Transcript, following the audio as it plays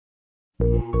Got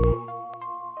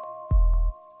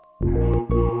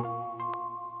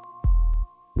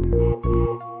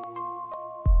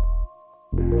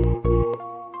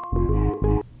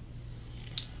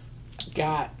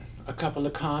a couple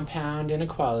of compound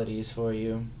inequalities for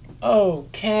you.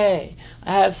 Okay,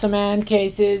 I have some AND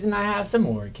cases and I have some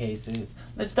OR cases.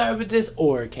 Let's start with this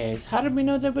OR case. How did we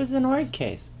know there was an OR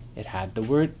case? It had the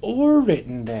word OR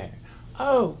written there.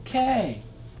 Okay.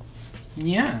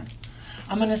 Yeah.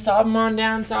 I'm going to solve them on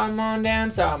down, solve them on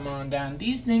down, solve them on down.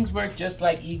 These things work just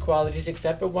like equalities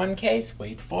except for one case.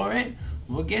 Wait for it.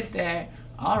 We'll get there.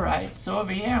 Alright, so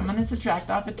over here I'm going to subtract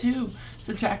off a 2.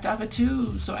 Subtract off a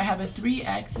 2. So I have a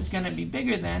 3x is going to be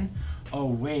bigger than, oh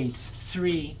wait,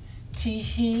 3.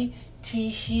 Tee-hee,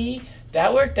 tee-hee.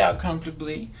 That worked out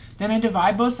comfortably. Then I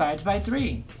divide both sides by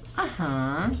 3.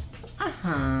 And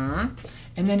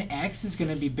then x is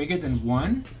going to be bigger than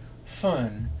 1.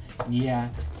 Fun. Yeah,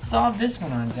 solve this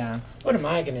one on down. What am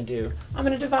I going to do? I'm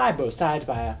going to divide both sides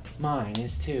by a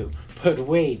 -2. But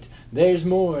wait, there's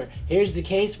more. Here's the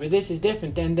case where this is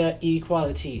different than the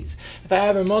equalities. If I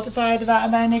ever multiply or divide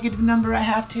by a negative number, I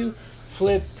have to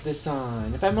flip the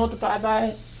sign. If I multiply by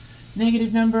a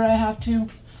negative number, I have to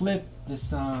flip the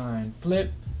sign.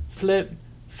 Flip, flip,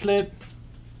 flip.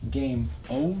 Game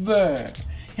over.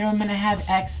 Here I'm going to have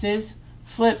x's.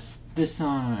 Flip the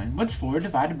sign. What's 4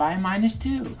 divided by a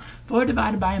 -2? 4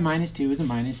 divided by a -2 is a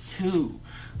 -2.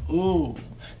 Ooh.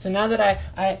 So now that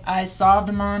I solved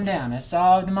them on down,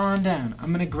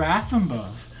 I'm going to graph them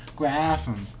both. Graph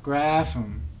them.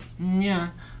 Yeah.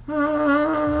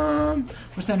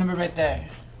 What's that number right there?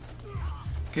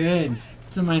 Good.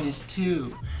 It's a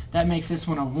 -2. That makes this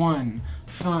one a 1.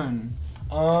 Fun.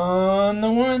 On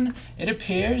the 1, it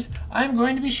appears I'm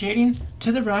going to be shading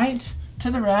to the right.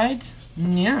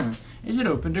 Yeah. Is it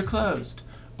opened or closed?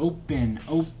 Open.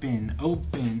 On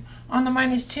the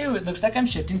 -2, it looks like I'm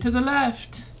shifting to the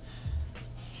left.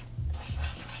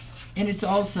 And it's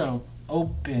also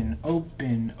open.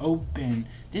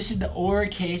 This is the OR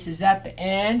case. Is that the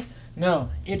AND? No,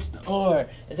 it's the OR.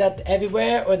 Is that the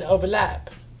everywhere or the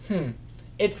overlap?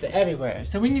 It's the everywhere.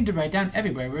 So we need to write down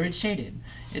everywhere where it's shaded.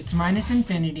 It's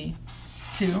 -infinity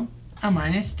to a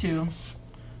 -2.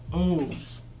 Oh.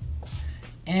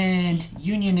 And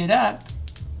union it up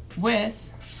with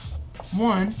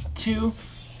 1 to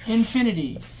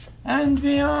infinity and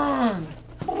beyond.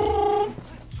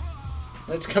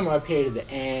 Let's come up here to the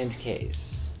AND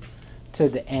case.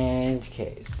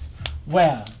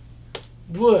 Well,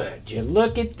 would you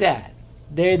look at that?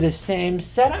 They're the same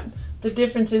setup. The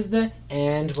difference is the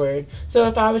AND word. So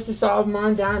if I was to solve them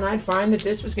on down, I'd find that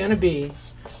this was going to be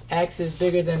x is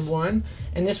bigger than 1,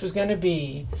 and this was going to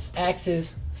be x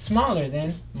is smaller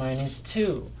than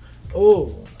 -2.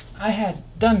 Oh, I had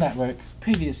done that work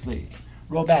previously.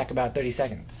 Roll back about 30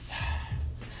 seconds.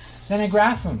 Then I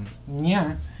graph them.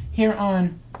 Yeah. Here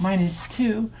on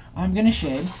 -2, I'm going to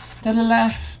shade to the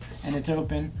left, and it's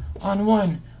open. On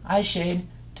 1, I shade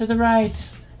to the right,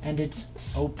 and it's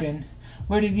open.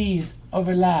 Where do these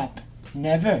overlap?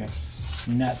 Never.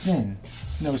 Nothing.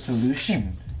 No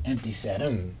solution. Empty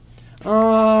setum.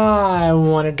 Oh, I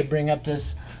wanted to bring up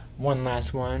this one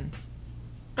last one.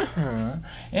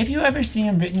 If you ever see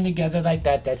them written together like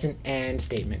that, that's an AND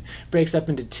statement. Breaks up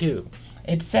into 2.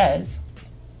 It says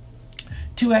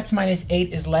 2x minus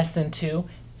 8 is less than 2,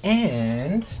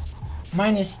 and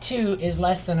 -2 is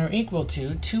less than or equal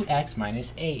to 2x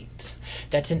minus 8.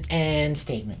 That's an AND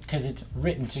statement because it's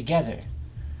written together.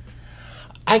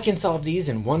 I can solve these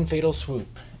in one fatal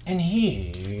swoop. And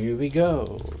here we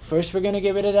go. First, we're going to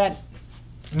get rid of that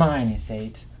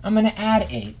 -8. I'm going to add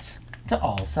 8 to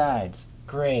all sides.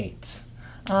 Great.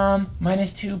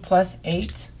 -2 plus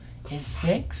 8 is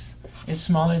 6. Is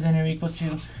smaller than or equal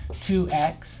to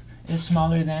 2x is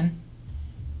smaller than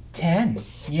 10.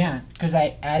 Yeah, because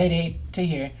I added 8 to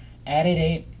here, added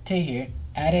 8 to here,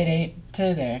 added 8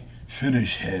 to there.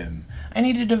 Finish him. I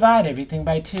need to divide everything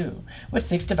by 2. What's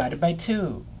 6 divided by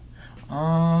 2?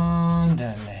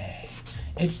 Andale.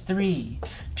 It's 3.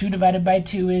 2 divided by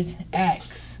 2 is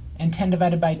x. And 10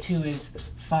 divided by 2 is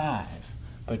 5.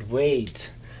 But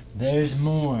wait, there's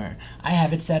more. I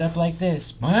have it set up like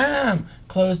this. Bam!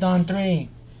 Closed on 3.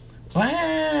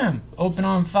 Bam! Open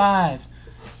on 5.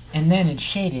 And then it's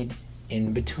shaded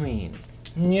in between.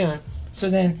 Yeah. So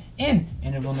then in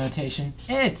interval notation,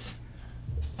 it's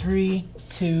 3,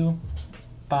 2,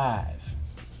 5.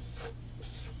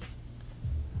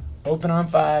 Open on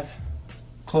 5,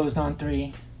 closed on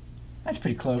 3. That's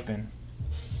pretty clopin'.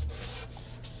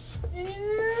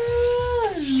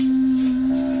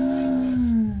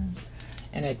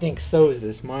 And I think so is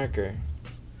this marker.